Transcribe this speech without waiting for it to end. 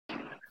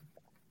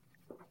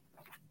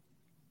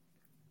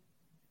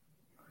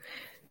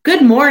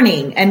Good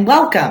morning and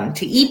welcome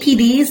to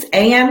EPD's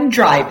AM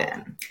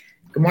Drive-In.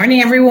 Good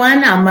morning,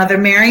 everyone. I'm Mother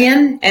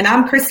Marion. And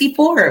I'm Chrissy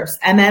Forbes,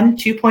 MM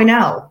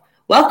 2.0.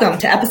 Welcome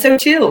to episode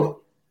 2.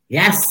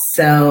 Yes,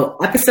 so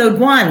episode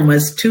 1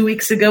 was 2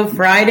 weeks ago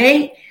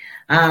Friday.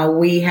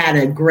 We had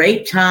a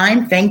great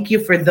time. Thank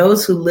you for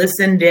those who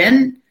listened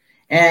in.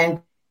 And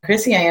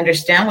Chrissy, I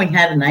understand we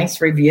had a nice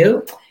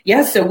review.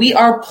 Yes, so we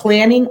are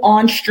planning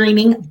on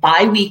streaming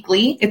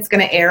bi-weekly. It's going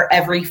to air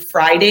every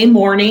Friday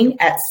morning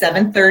at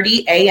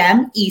 7:30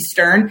 a.m.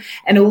 Eastern,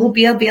 and it will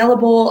be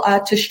available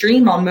to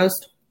stream on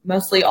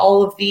mostly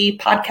all of the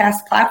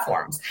podcast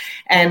platforms.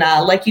 And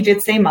like you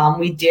did say, Mom,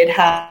 we did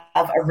have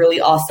a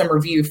really awesome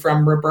review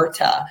from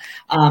Roberta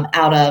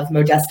out of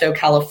Modesto,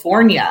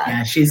 California.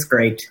 Yeah, she's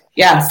great.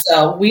 Yeah,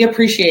 so we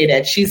appreciate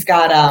it. She's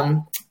got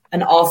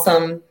an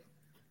awesome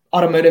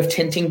automotive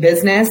tinting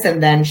business,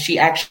 and then she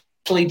actually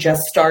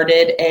just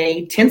started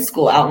a tint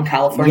school out in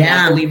California.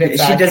 Yeah, I believe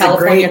it's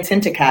California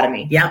Tint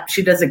Academy. Yep,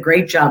 she does a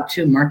great job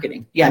too,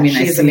 marketing. Yeah,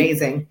 she's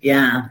amazing.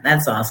 Yeah,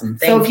 that's awesome.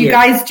 Thank you. So if you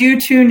guys do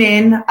tune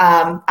in,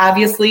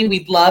 obviously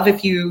we'd love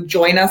if you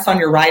join us on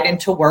your ride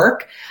into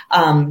work.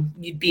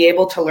 You'd be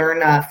able to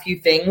learn a few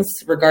things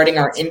regarding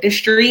our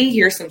industry,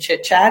 hear some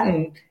chit chat,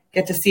 and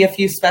get to see a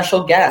few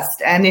special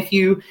guests. And if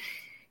you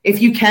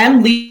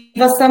can, leave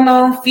us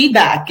some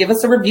feedback, give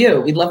us a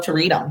review. We'd love to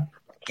read them.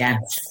 Yes.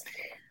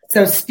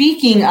 So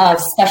speaking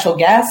of special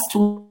guests,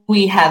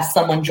 we have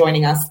someone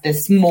joining us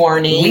this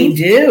morning. We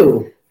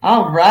do.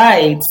 All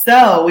right.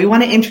 So we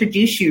want to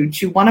introduce you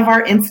to one of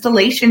our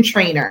installation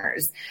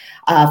trainers.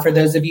 For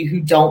those of you who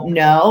don't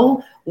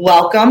know,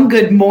 welcome.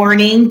 Good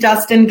morning,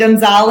 Dustin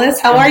Gonzalez.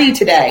 How are you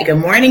today? Good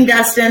morning,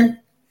 Dustin.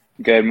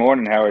 Good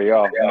morning. How are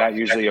y'all? I'm not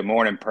usually a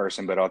morning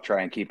person, but I'll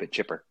try and keep it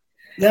chipper.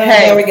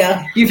 Hey, there we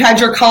go. You've had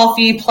your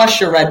coffee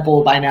plus your Red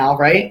Bull by now,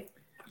 right?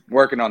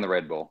 Working on the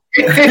Red Bull.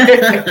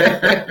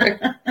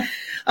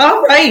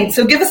 All right.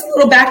 So give us a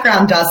little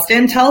background,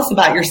 Dustin. Tell us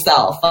about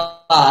yourself.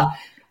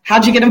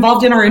 How'd you get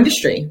involved in our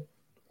industry?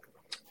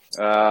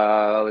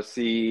 Let's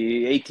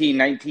see, 18,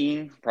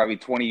 19, probably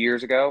 20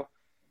 years ago.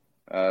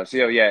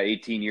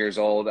 18 years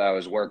old. I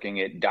was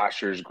working at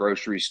Dosher's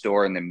grocery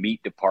store in the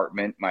meat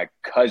department. My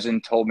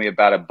cousin told me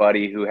about a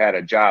buddy who had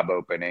a job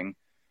opening.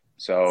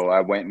 So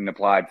I went and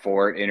applied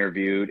for it,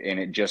 interviewed, and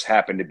it just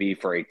happened to be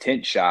for a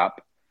tint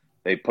shop.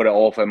 They put an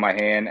OLF in my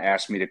hand,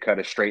 asked me to cut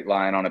a straight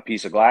line on a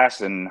piece of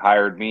glass, and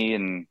hired me,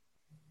 and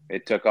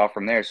it took off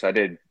from there. So I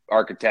did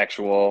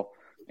architectural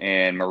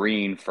and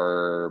marine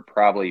for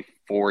probably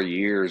 4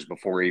 years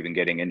before even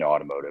getting into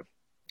automotive.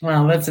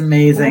 Wow, that's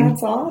amazing.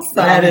 That's awesome.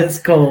 That is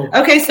cool.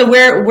 Okay, so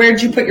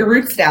where'd you put your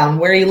roots down?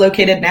 Where are you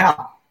located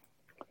now?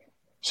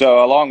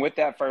 So along with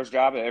that first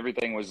job,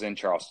 everything was in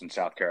Charleston,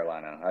 South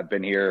Carolina. I've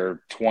been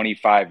here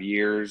 25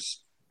 years.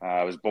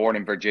 I was born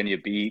in Virginia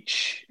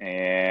Beach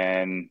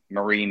and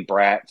Marine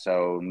brat,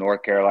 so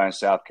North Carolina,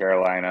 South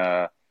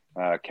Carolina,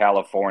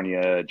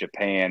 California,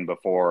 Japan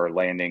before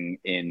landing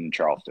in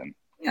Charleston.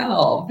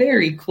 Oh,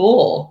 very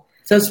cool.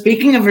 So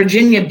speaking of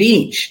Virginia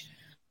Beach,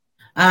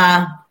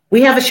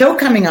 we have a show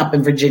coming up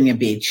in Virginia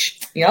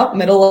Beach. Yep,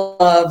 middle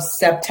of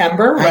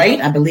September,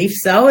 right? I believe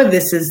so.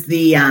 This is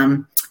the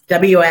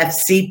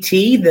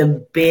WFCT,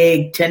 the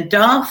big tint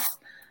off.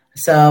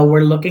 So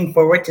we're looking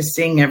forward to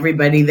seeing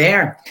everybody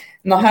there.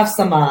 And they'll have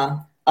some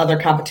other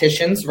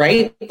competitions,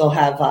 right? They'll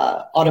have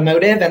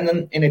automotive, and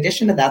then in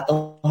addition to that,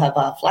 they'll have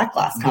flat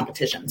glass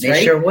competitions, right?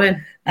 They sure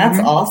would. That's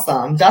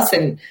awesome.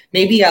 Dustin,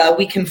 maybe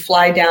we can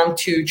fly down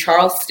to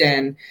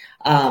Charleston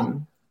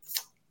and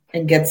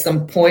get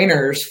some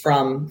pointers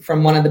from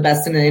one of the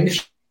best in the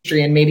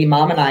industry, and maybe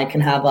Mom and I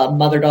can have a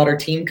mother-daughter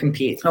team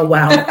compete. Oh,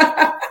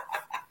 wow.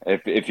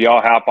 If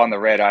y'all hop on the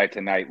red eye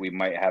tonight, we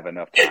might have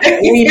enough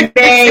time. We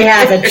may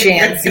have a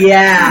chance,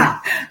 yeah.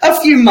 A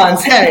few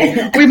months.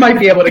 Hey, we might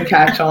be able to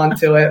catch on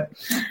to it.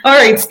 All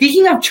right.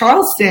 Speaking of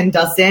Charleston,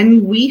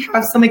 Dustin, we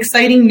have some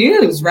exciting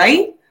news,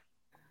 right?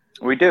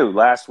 We do.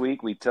 Last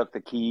week, we took the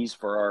keys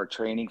for our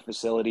training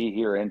facility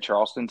here in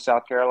Charleston,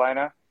 South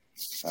Carolina.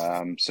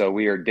 So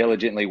we are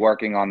diligently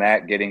working on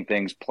that, getting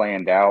things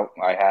planned out.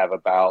 I have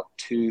about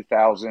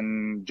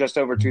just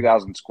over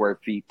 2,000 square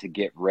feet to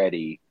get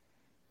ready.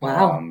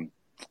 Wow.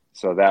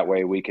 So that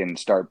way we can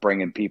start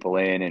bringing people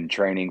in and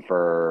training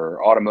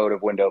for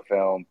automotive window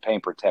film,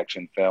 paint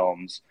protection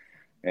films.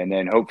 And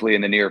then hopefully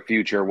in the near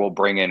future, we'll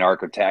bring in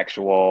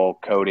architectural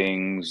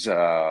coatings,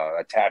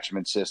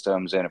 attachment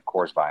systems, and of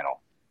course, vinyl.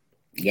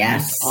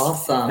 Yes.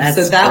 Awesome. That's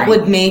so that great.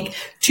 would make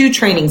 2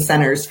 training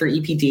centers for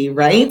EPD,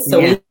 right? So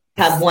we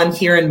have one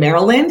here in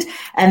Maryland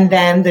and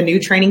then the new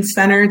training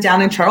center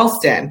down in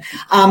Charleston.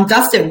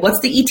 Dustin,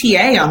 what's the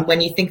ETA on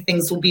when you think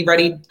things will be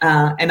ready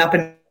and up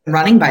and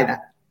running by then?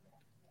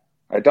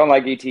 I don't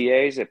like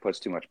ETAs. It puts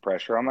too much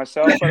pressure on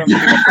myself, but I'm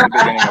thinking for the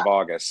beginning of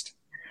August.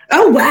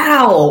 Oh,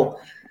 wow.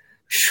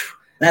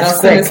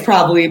 Dustin is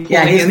probably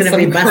putting in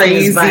some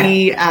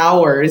crazy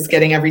hours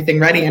getting everything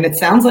ready. And it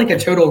sounds like a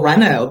total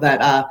reno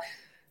that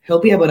he'll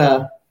be able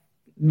to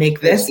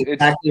make this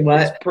exactly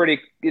what?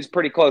 It's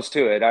pretty close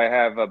to it. I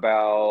have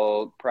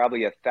about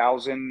probably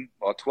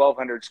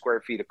 1,200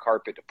 square feet of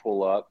carpet to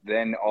pull up,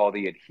 then all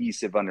the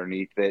adhesive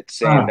underneath it,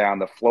 sand down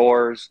the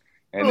floors,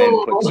 and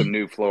then put some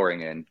new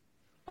flooring in.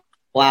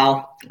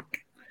 Wow.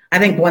 I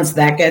think once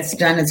that gets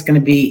done, it's going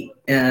to be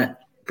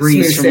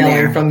breeze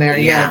from there.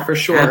 Yeah, for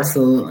sure.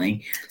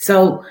 Absolutely.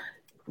 So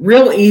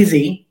real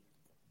easy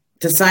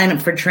to sign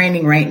up for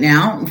training right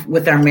now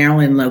with our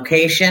Maryland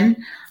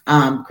location.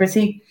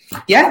 Chrissy?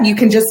 Yeah, you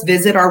can just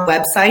visit our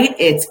website.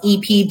 It's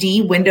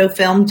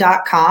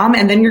epdwindowfilm.com,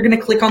 and then you're going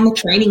to click on the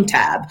training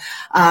tab.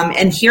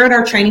 And here at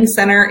our training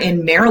center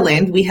in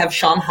Maryland, we have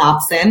Sean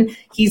Hobson.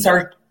 He's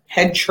our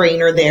head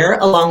trainer there,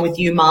 along with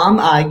you,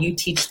 Mom. You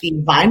teach the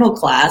vinyl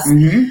class.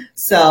 Mm-hmm.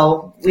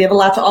 So we have a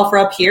lot to offer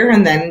up here.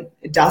 And then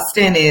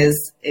Dustin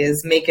is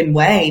making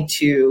way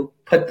to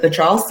put the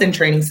Charleston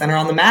Training Center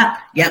on the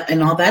map. Yep,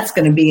 and all that's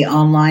going to be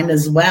online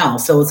as well.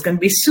 So it's going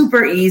to be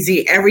super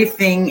easy.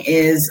 Everything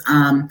is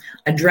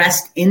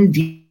addressed in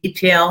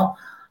detail.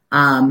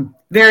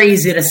 Very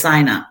easy to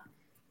sign up.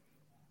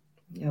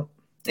 Yep.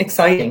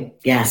 Exciting.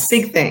 Yes.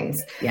 Big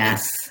things.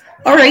 Yes.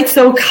 All right.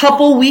 So a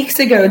couple weeks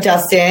ago,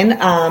 Dustin,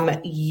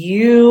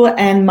 you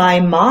and my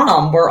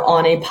mom were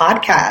on a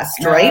podcast,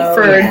 right?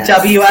 For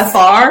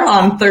WFR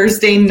on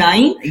Thursday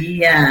night.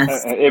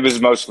 Yes. It was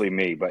mostly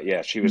me, but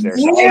yeah, she was there.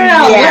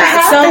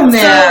 Yeah.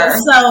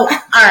 So, all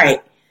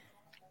right.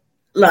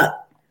 Look,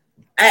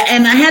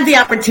 and I had the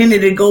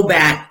opportunity to go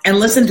back and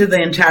listen to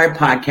the entire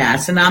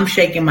podcast, and I'm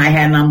shaking my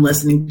head and I'm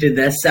listening to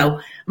this.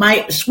 So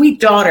my sweet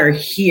daughter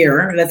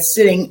here that's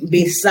sitting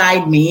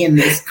beside me in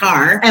this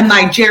car, and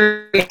my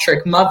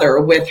geriatric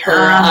mother with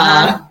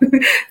her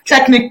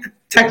technical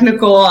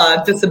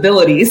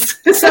disabilities.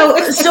 So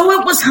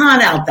it was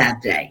hot out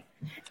that day.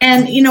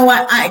 And you know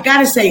what? I got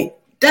to say,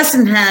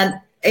 Dustin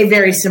had a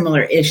very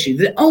similar issue.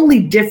 The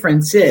only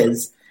difference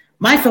is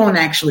my phone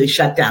actually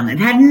shut down. It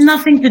had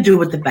nothing to do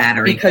with the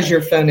battery. Because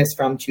your phone is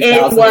from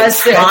 2006. It was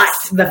hot.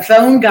 The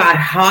phone got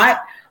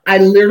hot. I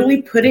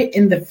literally put it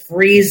in the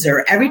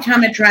freezer. Every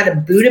time I tried to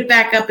boot it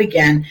back up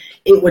again,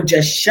 it would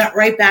just shut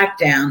right back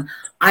down.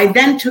 I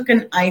then took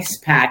an ice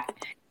pack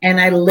and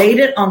I laid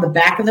it on the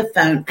back of the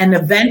phone. And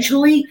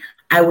eventually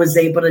I was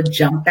able to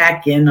jump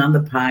back in on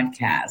the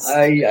podcast.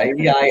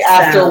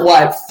 After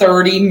what,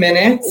 30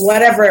 minutes?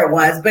 Whatever it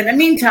was. But in the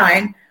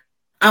meantime,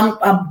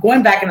 I'm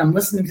going back and I'm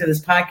listening to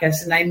this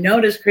podcast, and I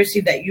noticed, Chrissy,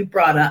 that you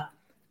brought up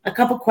a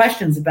couple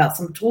questions about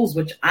some tools,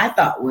 which I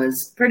thought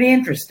was pretty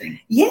interesting.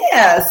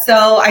 Yeah,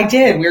 so I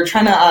did. We were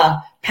trying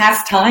to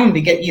pass time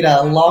to get you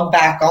to log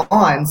back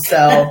on.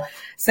 So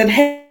said,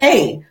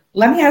 hey,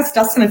 let me ask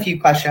Dustin a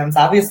few questions.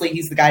 Obviously,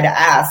 he's the guy to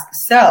ask.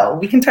 So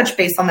we can touch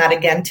base on that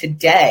again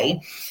today.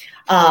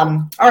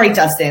 All right,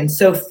 Dustin.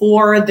 So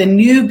for the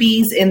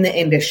newbies in the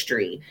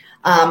industry,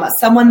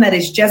 someone that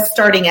is just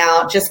starting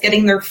out, just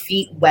getting their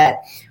feet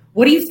wet,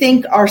 what do you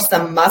think are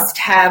some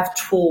must-have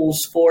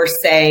tools for,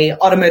 say,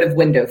 automotive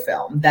window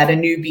film that a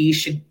newbie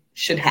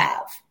should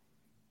have?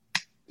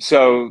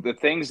 So the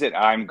things that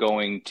I'm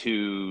going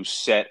to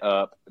set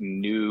up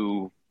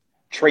new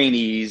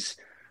trainees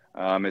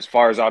as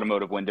far as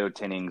automotive window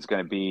tinting is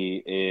going to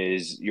be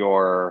is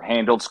your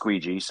handled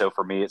squeegee. So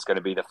for me, it's going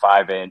to be the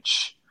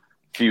 5-inch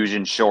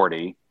Fusion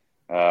Shorty.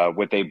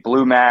 With a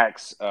Blue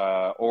Max,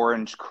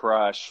 Orange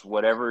Crush,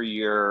 whatever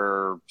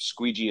your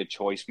squeegee of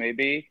choice may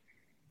be,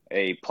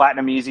 a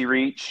Platinum Easy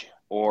Reach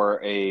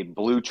or a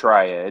Blue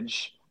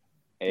Tri-Edge,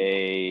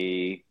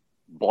 a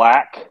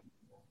black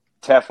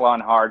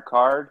Teflon hard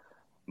card.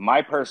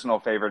 My personal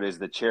favorite is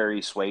the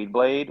cherry suede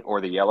blade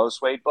or the yellow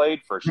suede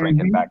blade for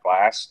shrinking back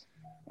glass.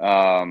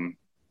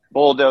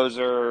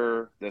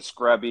 Bulldozer, the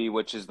Scrubby,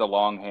 which is the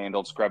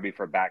long-handled Scrubby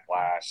for back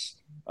glass,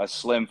 a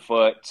Slim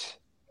Foot,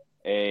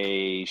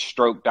 a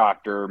Stroke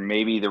Doctor,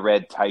 maybe the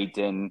Red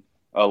Titan,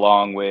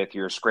 along with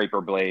your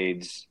scraper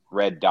blades,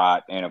 Red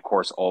Dot, and of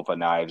course Olfa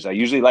knives. I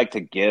usually like to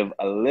give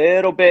a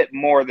little bit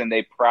more than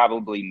they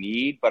probably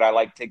need, but I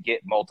like to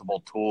get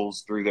multiple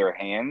tools through their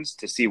hands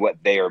to see what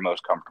they are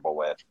most comfortable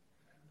with.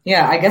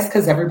 Yeah, I guess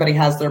because everybody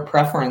has their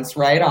preference,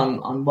 right,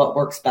 on what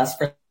works best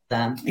for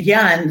them.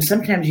 Yeah, and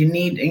sometimes you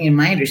need, in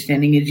my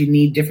understanding, is you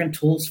need different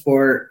tools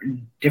for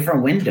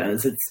different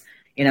windows. It's,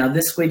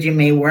 this squeegee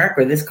may work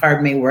or this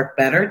card may work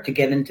better to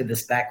get into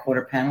this back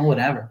quarter panel,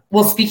 whatever.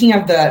 Well, speaking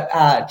of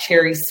the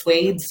cherry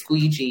suede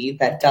squeegee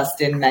that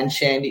Dustin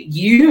mentioned,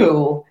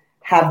 you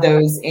have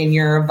those in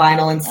your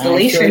vinyl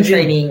installation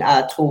training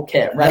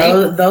toolkit,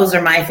 right? Those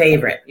are my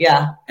favorite.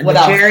 Yeah. And the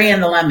cherry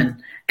and the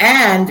lemon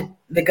and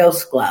the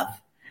ghost glove.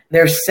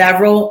 There's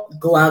several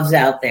gloves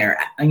out there,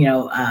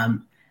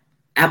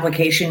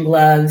 application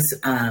gloves,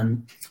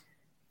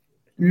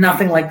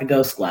 nothing like the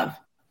ghost glove.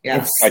 Yeah,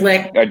 it's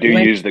slick. I do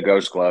use the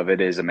ghost glove.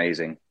 It is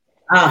amazing.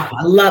 Oh,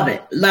 I love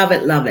it. Love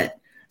it. Love it.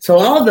 So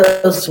all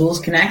those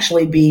tools can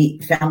actually be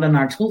found in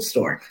our tool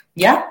store.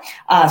 Yeah.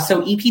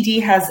 So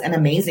EPD has an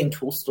amazing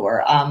tool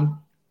store,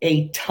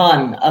 a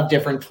ton of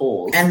different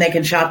tools. And they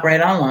can shop right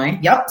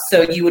online. Yep.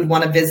 So you would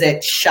want to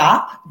visit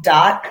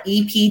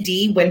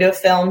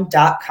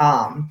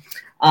shop.epdwindowfilm.com.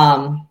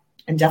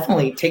 And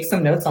definitely take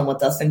some notes on what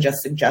Dustin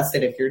just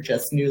suggested if you're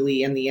just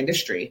newly in the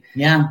industry.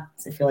 Yeah.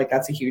 I feel like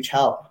that's a huge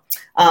help.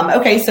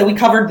 Okay, so we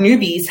covered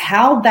newbies.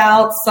 How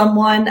about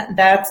someone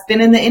that's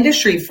been in the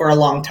industry for a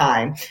long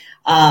time?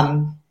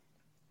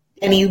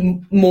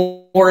 Any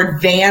more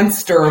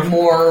advanced or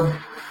more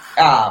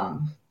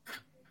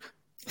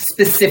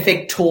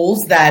specific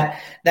tools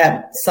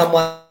that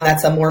someone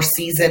that's a more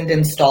seasoned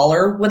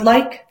installer would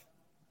like?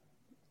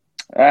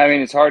 I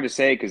mean, it's hard to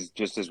say because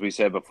just as we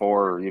said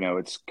before,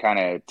 it's kind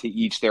of to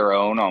each their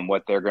own on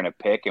what they're going to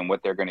pick and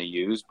what they're going to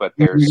use. But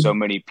there's so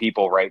many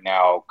people right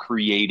now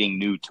creating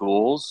new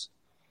tools.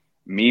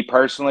 Me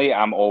personally,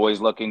 I'm always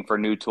looking for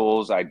new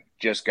tools. I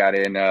just got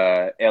in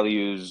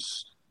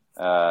LU's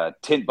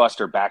Tint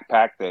Buster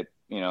backpack that,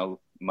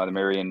 Mother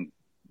Marion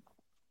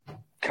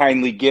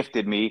kindly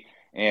gifted me.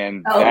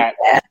 And that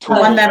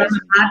tool has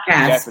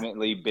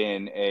definitely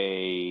been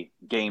a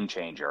game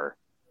changer.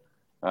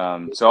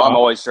 So I'm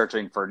always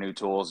searching for new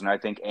tools, and I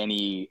think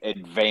any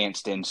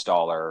advanced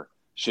installer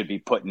should be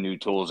putting new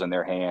tools in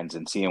their hands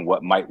and seeing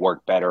what might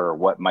work better or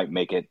what might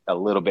make it a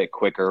little bit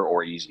quicker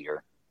or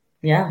easier.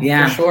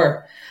 Yeah, for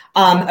sure.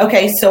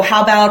 Okay, so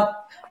how about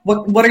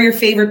what are your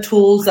favorite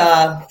tools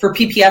for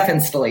PPF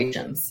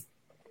installations?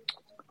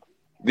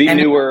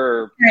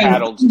 Newer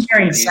paddles. I'm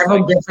hearing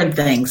several different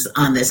things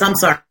on this. I'm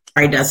sorry,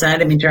 Dustin, I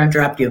didn't mean to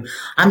interrupt you.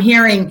 I'm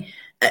hearing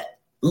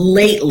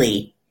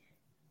lately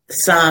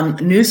some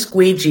new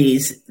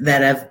squeegees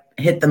that have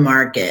hit the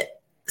market.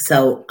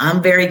 So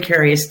I'm very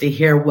curious to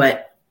hear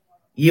what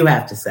you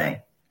have to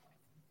say.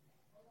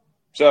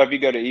 So if you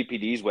go to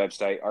EPD's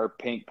website, our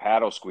pink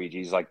paddle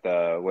squeegees, like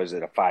a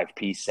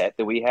 5-piece set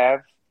that we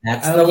have?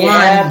 That's the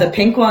one. The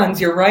pink ones.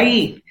 You're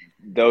right.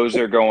 Those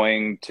are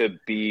going to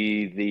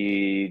be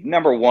the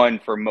number one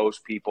for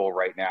most people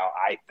right now,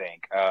 I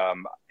think.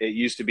 It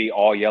used to be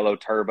all yellow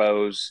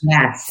turbos.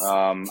 Yes.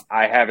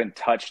 I haven't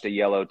touched a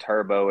yellow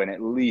turbo in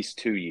at least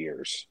 2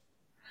 years.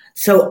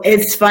 So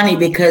it's funny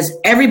because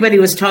everybody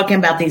was talking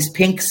about these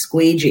pink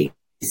squeegees.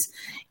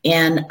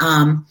 And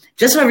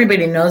just so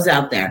everybody knows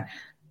out there,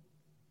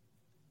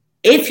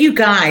 if you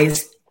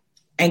guys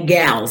and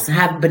gals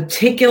have a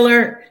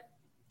particular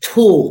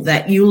tool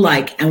that you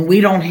like and we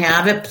don't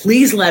have it,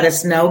 please let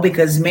us know,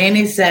 because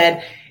Manny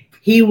said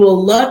he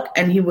will look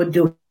and he would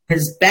do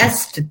his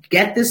best to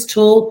get this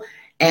tool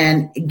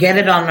and get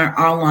it on our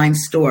online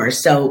store.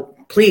 So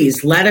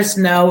please let us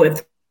know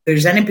if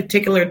there's any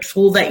particular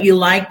tool that you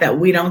like that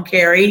we don't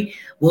carry.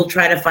 We'll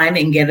try to find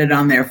it and get it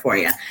on there for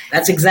you.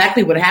 That's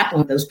exactly what happened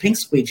with those pink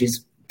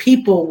squeegees.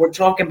 People were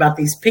talking about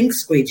these pink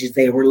squeegees.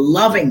 They were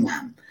loving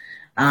them.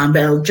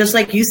 But just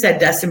like you said,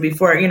 Dustin,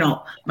 before,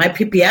 my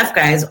PPF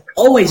guys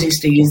always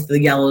used to use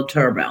the yellow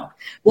turbo.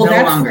 Well,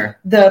 no longer.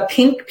 The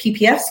pink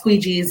PPF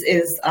squeegees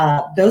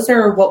those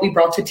are what we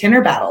brought to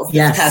Tinner Battles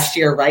this past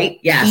year, right?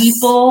 Yes.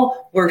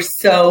 People were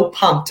so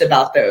pumped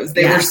about those.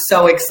 They were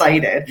so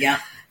excited. Yeah.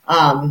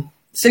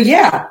 So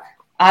yeah,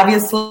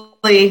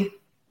 obviously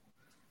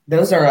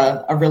those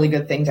are a really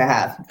good thing to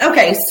have.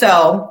 Okay,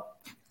 so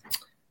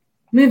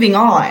moving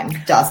on,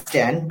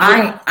 Dustin.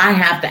 I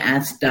have to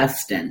ask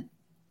Dustin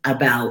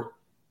about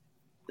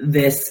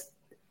this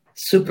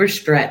super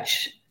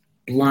stretch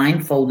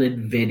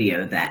blindfolded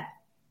video that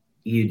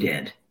you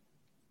did.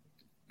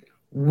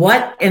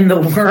 What in the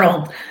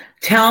world?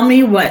 Tell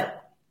me what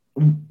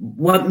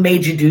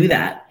made you do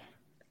that?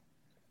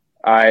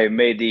 I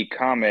made the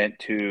comment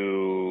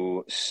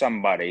to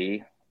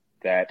somebody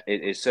that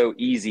it is so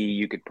easy,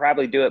 you could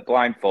probably do it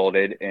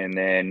blindfolded, and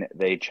then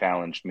they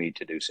challenged me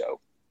to do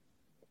so.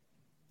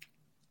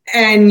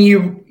 And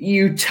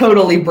you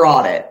totally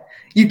brought it.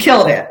 You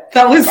killed it.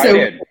 That was so. I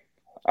did.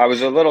 I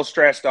was a little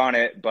stressed on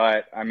it,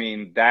 but I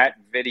mean, that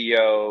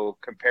video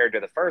compared to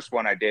the first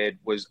one I did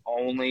was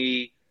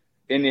only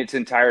in its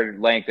entire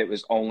length. It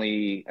was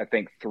only, I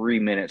think, 3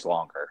 minutes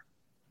longer.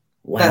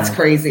 Wow. That's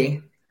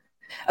crazy.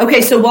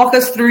 Okay. So walk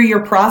us through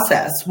your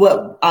process.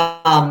 What,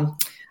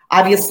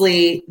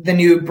 obviously the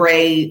new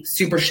Bray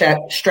Super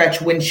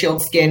Stretch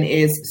windshield skin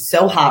is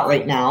so hot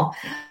right now.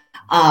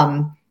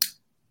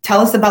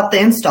 Tell us about the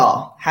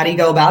install. How do you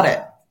go about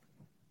it?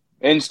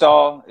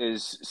 Install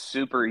is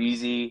super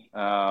easy.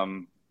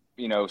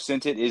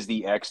 Since it is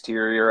the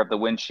exterior of the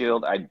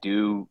windshield, I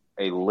do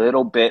a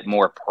little bit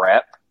more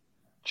prep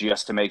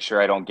just to make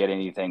sure I don't get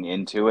anything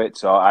into it.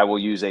 So I will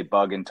use a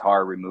bug and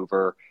tar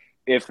remover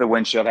if the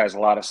windshield has a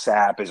lot of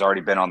sap, has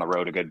already been on the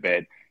road a good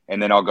bit,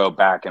 and then I'll go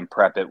back and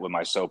prep it with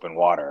my soap and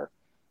water.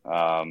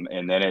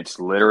 And then it's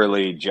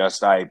literally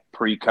just I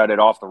pre-cut it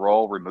off the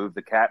roll, remove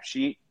the cap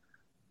sheet.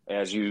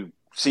 As you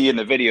see in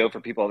the video, for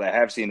people that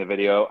have seen the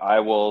video, I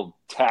will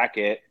tack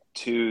it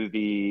to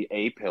the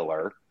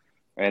A-pillar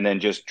and then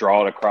just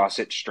draw it across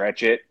it,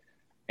 stretch it,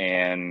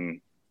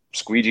 and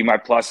squeegee my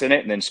plus in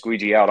it, and then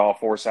squeegee out all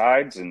four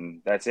sides,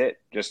 and that's it.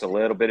 Just a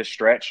little bit of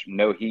stretch,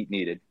 no heat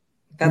needed.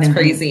 That's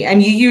crazy.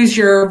 And you use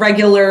your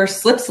regular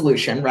slip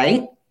solution,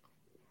 right?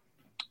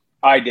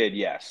 I did,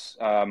 yes.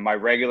 My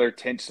regular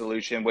tint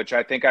solution, which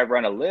I think I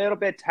run a little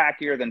bit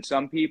tackier than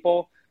some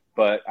people,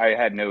 but I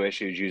had no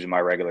issues using my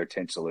regular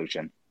tint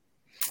solution.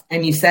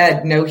 And you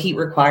said no heat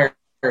required,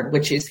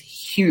 which is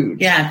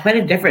huge. Yeah, quite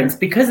a difference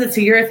because it's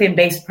a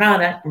urethane-based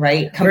product,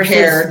 right?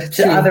 Compared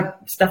to other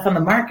stuff on the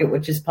market,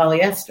 which is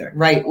polyester.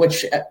 Right,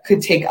 which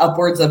could take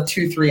upwards of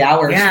 2-3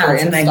 hours for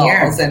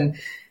installs. And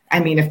I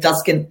mean, if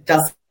Dustin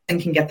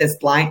can get this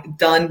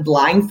done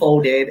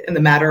blindfolded in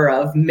the matter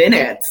of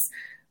minutes,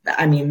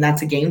 I mean,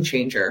 that's a game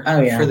changer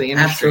for the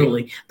industry.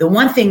 Absolutely. The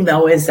one thing,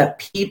 though, is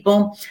that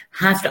people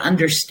have to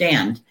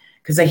understand,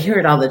 because I hear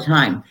it all the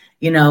time,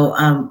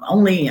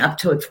 only up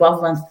to a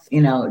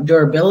 12-month,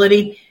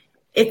 durability.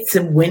 It's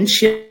a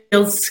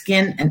windshield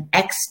skin and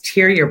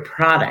exterior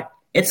product.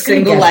 It's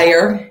single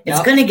layer.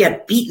 It's going to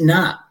get beaten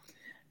up,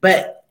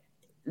 but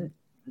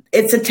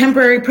it's a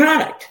temporary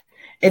product.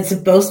 It's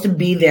supposed to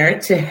be there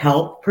to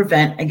help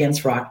prevent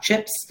against rock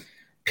chips,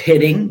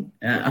 pitting,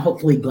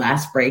 hopefully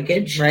glass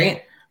breakage.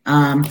 Right.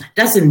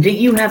 Dustin, didn't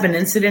you have an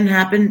incident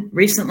happen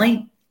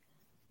recently?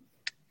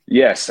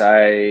 Yes,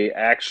 I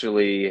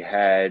actually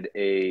had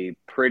a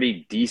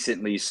pretty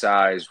decently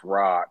sized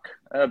rock,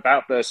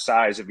 about the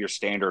size of your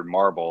standard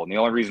marble. And the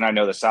only reason I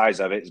know the size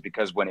of it is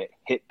because when it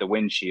hit the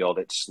windshield,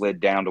 it slid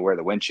down to where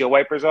the windshield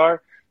wipers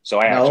are. So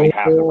I actually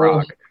have the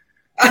rock.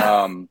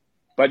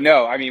 But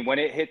no, I mean, when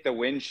it hit the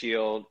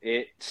windshield,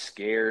 it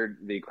scared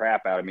the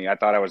crap out of me. I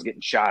thought I was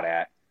getting shot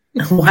at.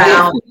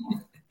 Wow.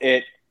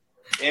 It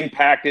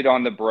impacted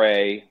on the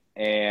bray,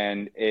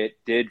 and it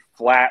did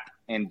flap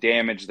and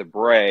damage the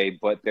bray,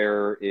 but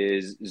there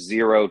is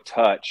zero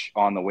touch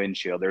on the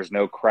windshield. There's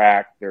no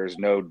crack, there's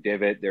no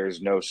divot,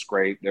 there's no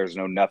scrape, there's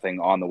no nothing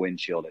on the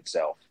windshield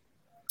itself.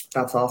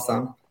 That's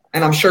awesome.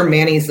 And I'm sure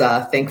Manny's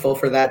thankful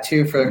for that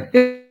too, for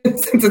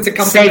since it's a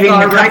company saving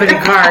car, the company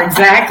car,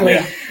 exactly.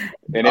 Yeah.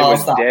 And it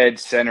was dead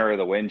center of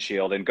the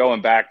windshield. And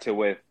going back to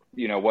what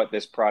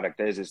this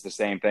product is, it's the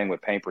same thing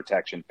with paint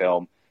protection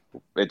film.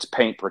 It's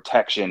paint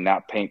protection,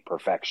 not paint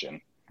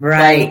perfection.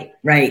 Right.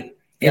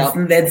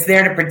 It's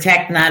there to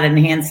protect, not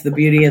enhance the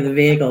beauty of the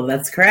vehicle.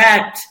 That's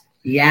correct.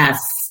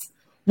 Yes.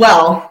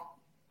 Well,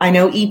 I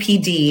know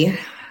EPD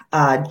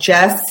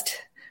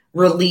just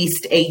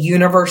released a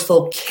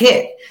universal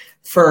kit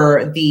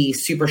for the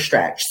Super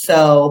Stretch.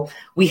 So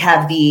we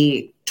have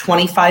the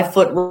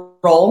 25-foot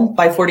roll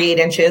by 48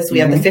 inches. We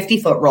have the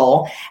 50-foot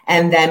roll.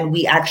 And then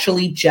we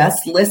actually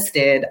just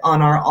listed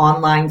on our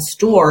online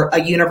store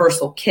a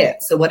universal kit.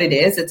 So what it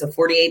is, it's a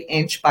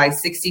 48-inch by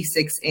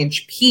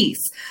 66-inch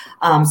piece.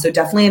 So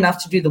definitely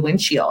enough to do the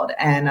windshield.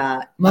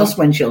 And most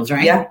windshields,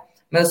 right? Yeah,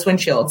 most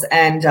windshields.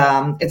 And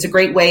it's a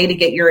great way to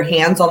get your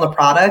hands on the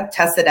product,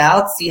 test it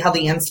out, see how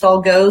the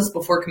install goes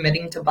before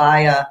committing to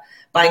buying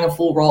a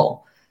full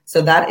roll.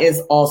 So that is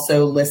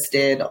also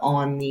listed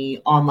on the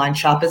online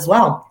shop as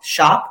well,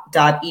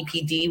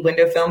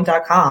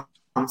 shop.epdwindowfilm.com.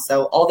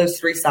 So all those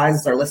 3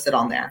 sizes are listed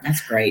on there.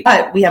 That's great.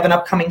 But we have an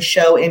upcoming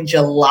show in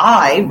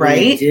July, right?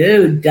 We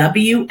do,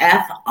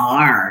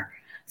 WFR.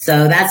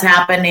 So that's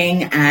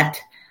happening at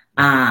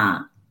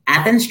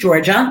Athens,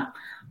 Georgia.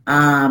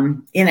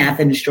 In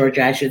Athens,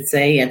 Georgia, I should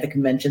say, at the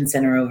convention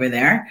center over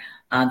there.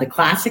 The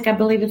Classic, I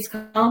believe it's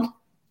called.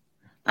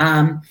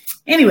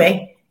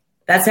 Anyway,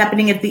 that's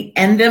happening at the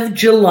end of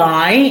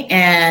July,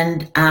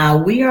 and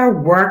we are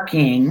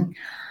working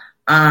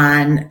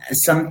on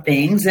some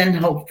things, and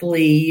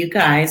hopefully you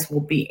guys will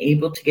be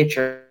able to get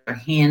your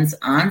hands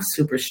on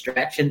Super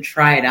Stretch and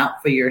try it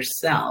out for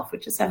yourself. We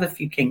just have a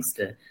few kinks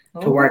to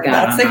work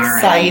out. That's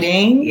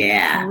exciting.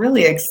 Yeah.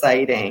 Really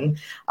exciting.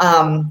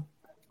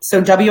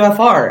 So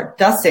WFR,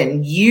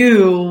 Dustin,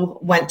 you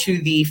went to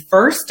the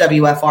first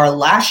WFR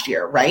last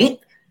year, right?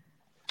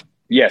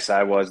 Yes,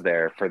 I was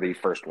there for the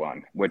first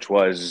one, which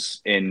was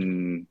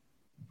it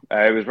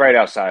was right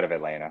outside of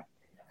Atlanta.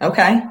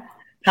 Okay.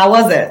 How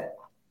was it?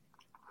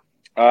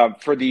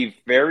 For the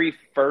very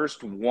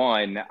first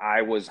one,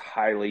 I was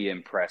highly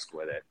impressed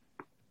with it.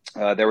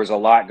 There was a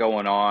lot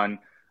going on.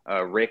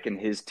 Rick and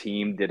his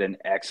team did an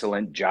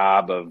excellent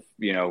job of,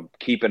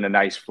 keeping a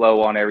nice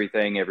flow on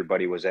everything.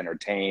 Everybody was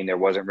entertained. There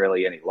wasn't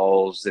really any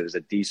lulls. There was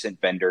a decent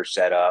vendor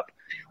setup.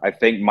 I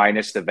think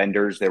minus the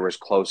vendors, there was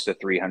close to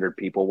 300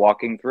 people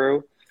walking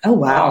through. Oh,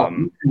 wow.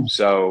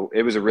 So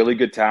it was a really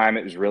good time.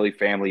 It was really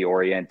family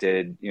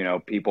oriented.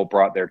 People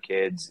brought their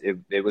kids.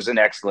 It was an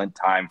excellent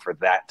time for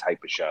that type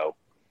of show.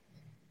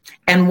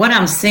 And what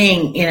I'm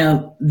seeing,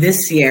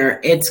 this year,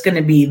 it's going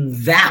to be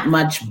that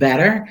much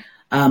better,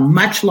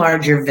 much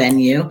larger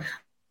venue.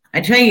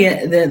 I tell you,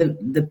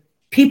 the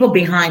people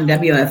behind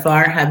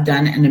WFR have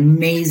done an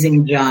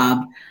amazing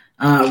job.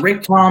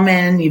 Rick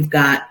Tallman, you've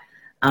got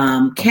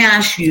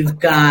Cash, you've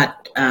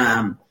got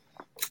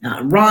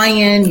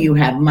Ryan, you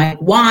have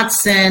Mike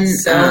Watson.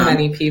 So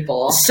many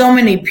people.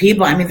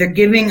 I mean, they're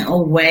giving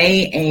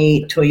away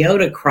a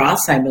Toyota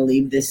Cross, I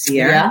believe, this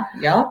year.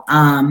 Yeah.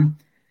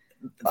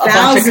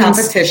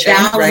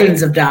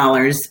 Thousands of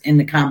dollars in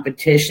the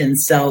competition.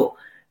 So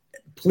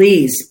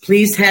please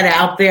head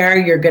out there.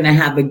 You're going to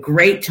have a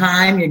great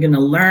time. You're going to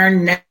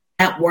learn,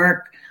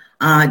 network,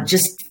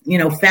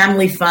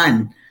 family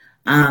fun.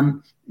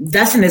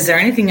 Dustin, is there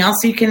anything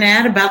else you can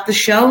add about the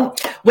show?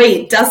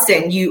 Wait,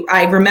 Dustin,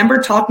 I remember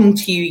talking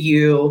to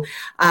you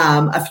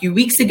a few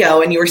weeks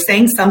ago, and you were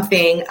saying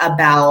something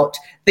about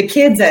the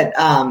kids at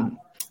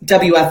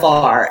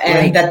WFR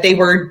and that they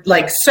were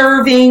like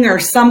serving or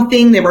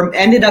something. They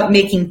ended up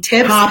making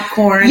tips,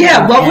 popcorn.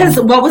 Yeah,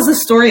 what was the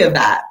story of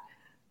that?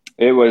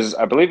 It was,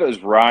 I believe it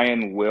was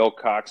Ryan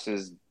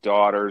Wilcox's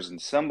daughters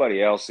and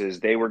somebody else's.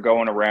 They were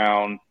going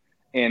around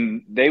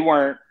and they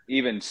weren't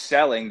even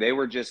selling. They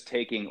were just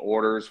taking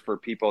orders for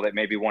people that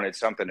maybe wanted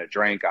something to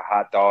drink, a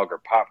hot dog or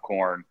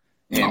popcorn.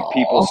 And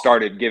people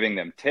started giving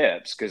them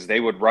tips because they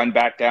would run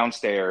back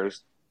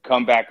downstairs,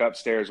 come back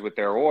upstairs with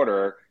their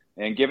order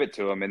and give it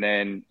to them. And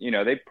then,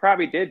 they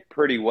probably did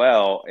pretty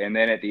well. And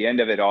then at the end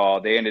of it all,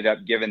 they ended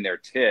up giving their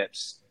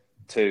tips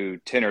to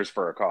Tenners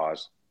for a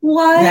Cause.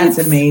 What? That's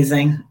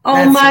amazing. Oh,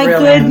 that's my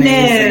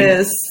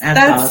goodness.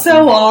 That's awesome.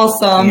 So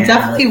awesome. Yeah.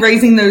 Definitely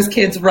raising those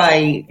kids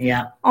right.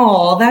 Yeah.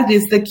 Oh, that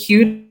is the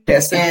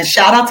cutest. And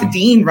shout out to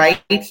Dean,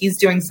 right? He's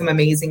doing some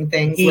amazing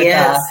things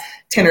with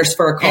Tenners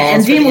for a Cause.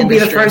 And Dean will be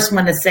the first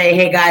one to say,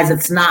 hey, guys,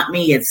 it's not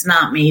me. It's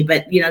not me.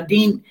 But,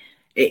 Dean,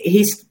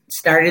 he's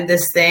started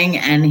this thing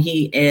and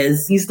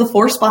he's the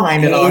force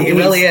behind it all. He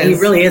really is.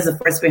 He really is a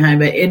force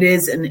behind it. It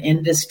is an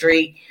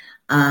industry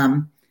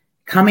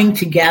coming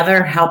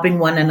together, helping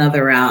one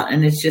another out.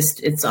 And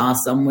it's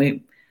awesome.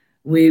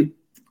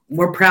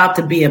 We're proud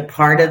to be a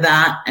part of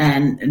that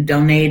and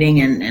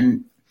donating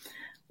and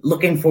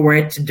looking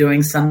forward to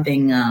doing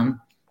something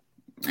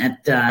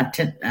at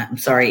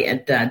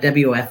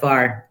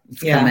WFR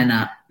coming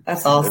up.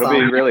 That's awesome. It'll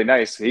be really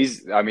nice.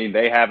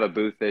 They have a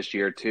booth this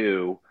year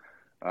too.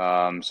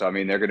 So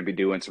they're going to be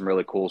doing some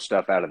really cool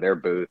stuff out of their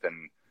booth,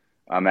 and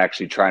I'm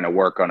actually trying to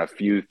work on a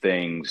few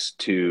things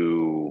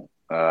to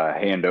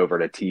hand over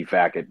to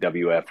TFAC at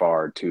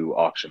WFR to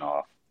auction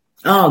off.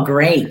 Oh,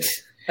 great.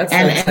 That's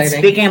and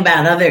speaking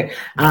about other,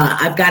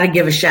 I've got to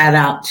give a shout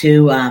out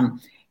to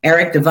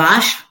Eric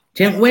DeVosh,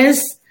 Tint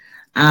Wiz.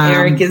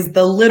 Eric is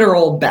the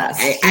literal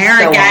best.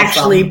 Eric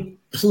actually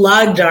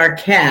plugged our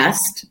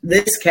cast,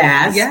 this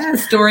cast.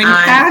 Yes, during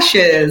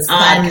Cash's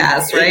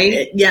podcast,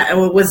 right?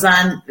 It was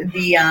on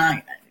the,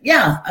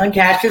 on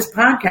Cash's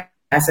podcast.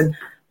 And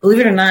believe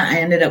it or not, I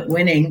ended up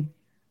winning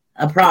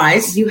a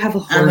prize. You have a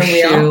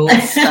horseshoe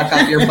stuck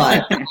up your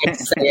butt. I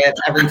say it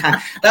every time.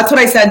 That's what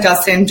I said,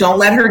 Dustin. Don't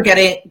let her get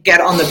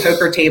on the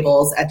poker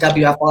tables at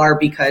WFR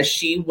because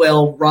she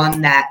will run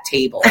that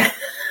table.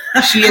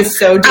 She is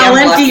so damn I'll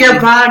empty lucky. Your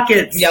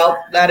pockets. Yep,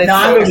 that is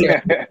so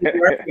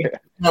true.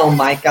 Oh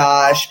my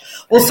gosh.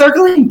 Well,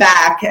 circling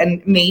back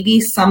and maybe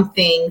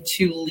something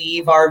to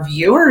leave our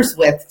viewers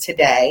with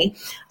today.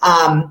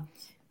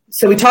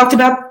 So we talked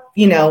about,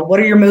 what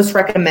are your most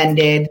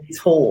recommended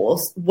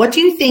tools? What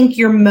do you think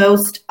your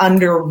most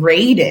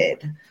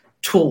underrated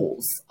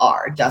tools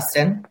are,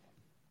 Dustin?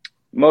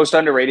 Most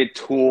underrated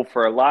tool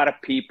for a lot of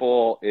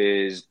people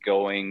is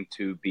going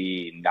to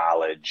be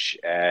knowledge,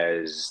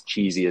 as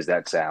cheesy as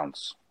that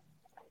sounds.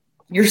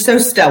 You're so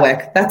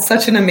stoic. That's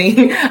such an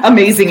amazing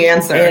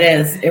answer. It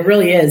is. It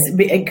really is,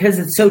 because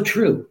it's so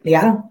true.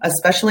 Yeah,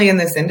 especially in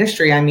this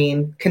industry.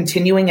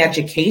 Continuing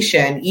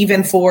education,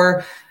 even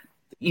for,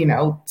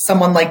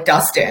 someone like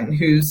Dustin,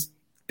 who's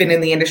been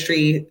in the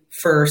industry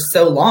for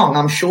so long.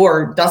 I'm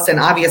sure, Dustin,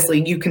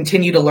 obviously you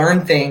continue to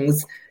learn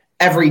things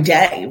every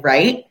day,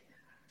 right?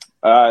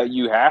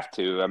 You have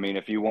to.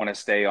 If you want to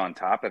stay on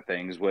top of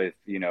things with,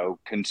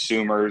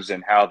 consumers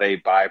and how they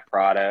buy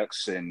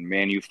products and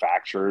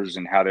manufacturers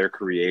and how they're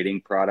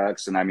creating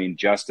products. And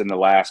just in the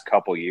last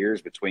couple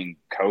years between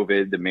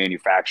COVID, the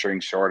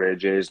manufacturing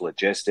shortages,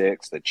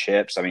 logistics, the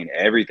chips,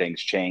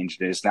 everything's changed.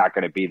 And it's not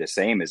going to be the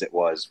same as it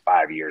was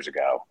 5 years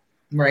ago.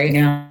 Right.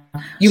 Yeah.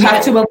 You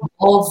have to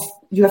evolve.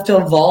 You have to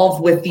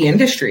evolve with the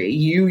industry.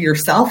 You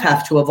yourself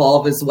have to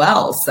evolve as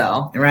well.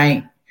 So,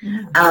 right.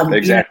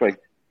 Exactly.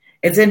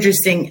 It's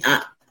interesting.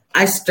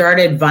 I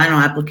started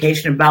vinyl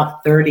application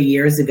about 30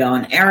 years ago,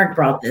 and Eric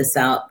brought this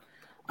out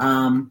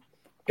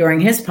during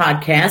his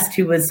podcast.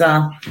 He was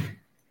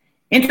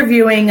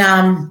interviewing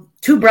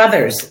two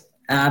brothers.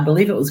 I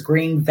believe it was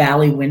Green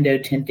Valley Window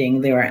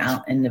Tinting. They were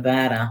out in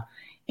Nevada.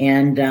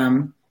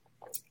 And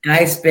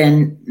Guy's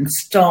been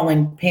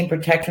installing paint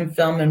protection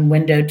film and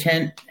window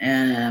tint,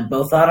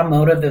 both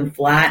automotive and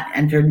flat,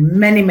 entered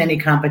many, many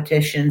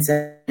competitions.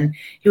 And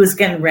he was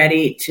getting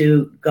ready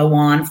to go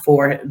on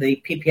for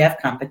the PPF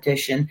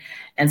competition.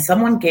 And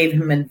someone gave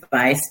him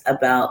advice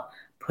about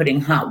putting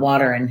hot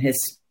water in his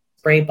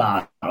spray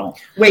bottle.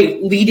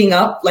 Wait, leading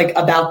up, like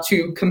about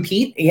to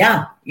compete?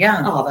 Yeah.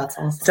 Oh, that's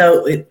awesome.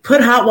 So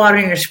put hot water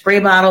in your spray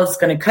bottle. It's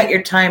going to cut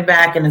your time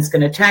back, and it's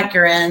going to tack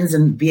your ends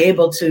and be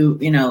able to,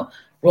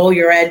 roll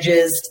your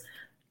edges.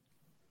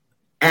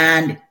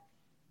 And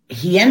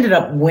he ended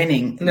up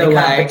winning the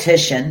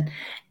competition.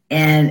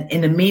 And in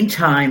the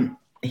meantime,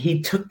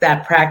 he took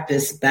that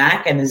practice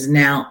back and is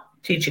now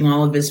teaching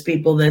all of his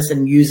people this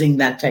and using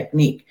that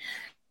technique.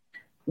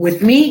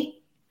 With me,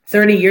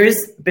 30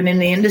 years, been in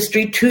the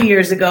industry. 2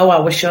 years ago, I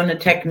was shown a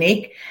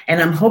technique,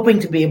 and I'm hoping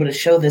to be able to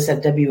show this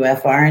at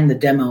WFR in the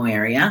demo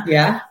area.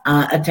 Yeah.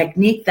 A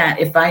technique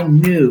that if I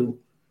knew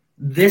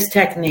this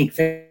technique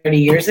 30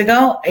 years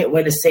ago, it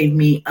would have saved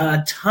me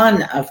a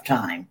ton of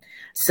time.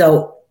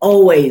 So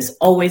always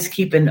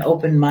keep an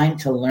open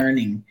mind to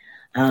learning.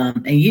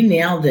 And you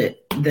nailed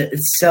it.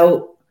 It's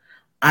so,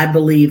 I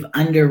believe,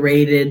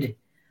 underrated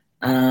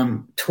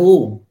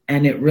tool,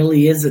 and it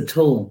really is a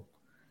tool.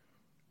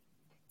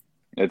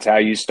 It's how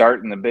you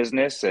start in the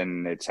business,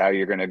 and it's how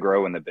you're going to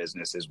grow in the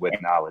business is with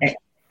knowledge.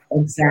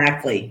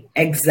 Exactly.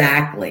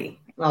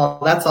 Oh,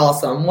 that's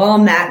awesome. Well,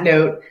 on that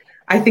note,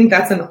 I think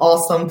that's an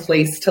awesome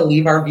place to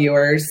leave our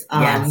viewers.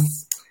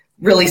 Yes.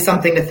 Really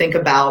something to think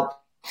about.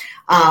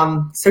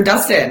 So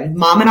Dustin,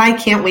 Mom and I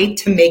can't wait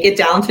to make it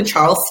down to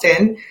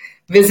Charleston,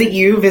 visit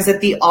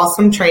the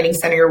awesome training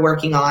center you're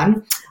working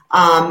on.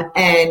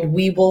 And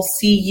we will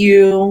see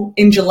you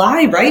in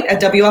July, right?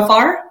 At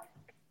WFR?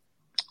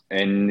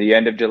 In the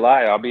end of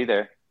July, I'll be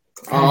there.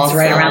 That's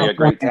right around a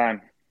great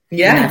time.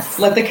 Yes.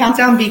 Let the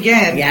countdown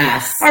begin.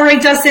 Yes. All right,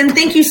 Dustin,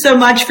 thank you so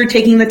much for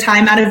taking the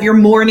time out of your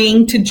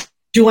morning to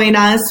join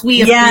us.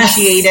 We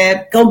appreciate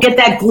it. Go get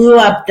that glue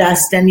up,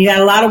 Dustin. You got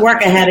a lot of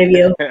work ahead of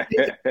you.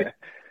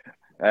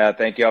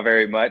 Thank you all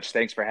very much.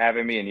 Thanks for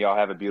having me, and y'all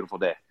have a beautiful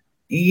day.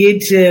 You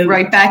too.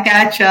 Right back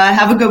at ya.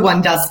 Have a good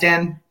one,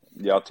 Dustin.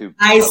 Y'all too.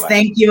 Guys, Bye-bye.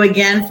 Thank you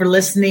again for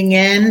listening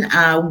in.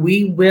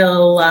 We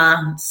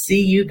will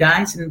see you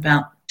guys in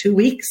about 2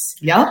 weeks.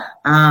 Yep.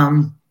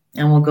 And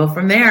we'll go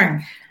from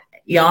there.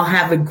 Y'all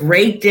have a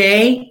great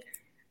day.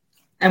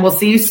 And we'll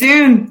see you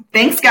soon.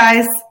 Thanks,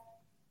 guys.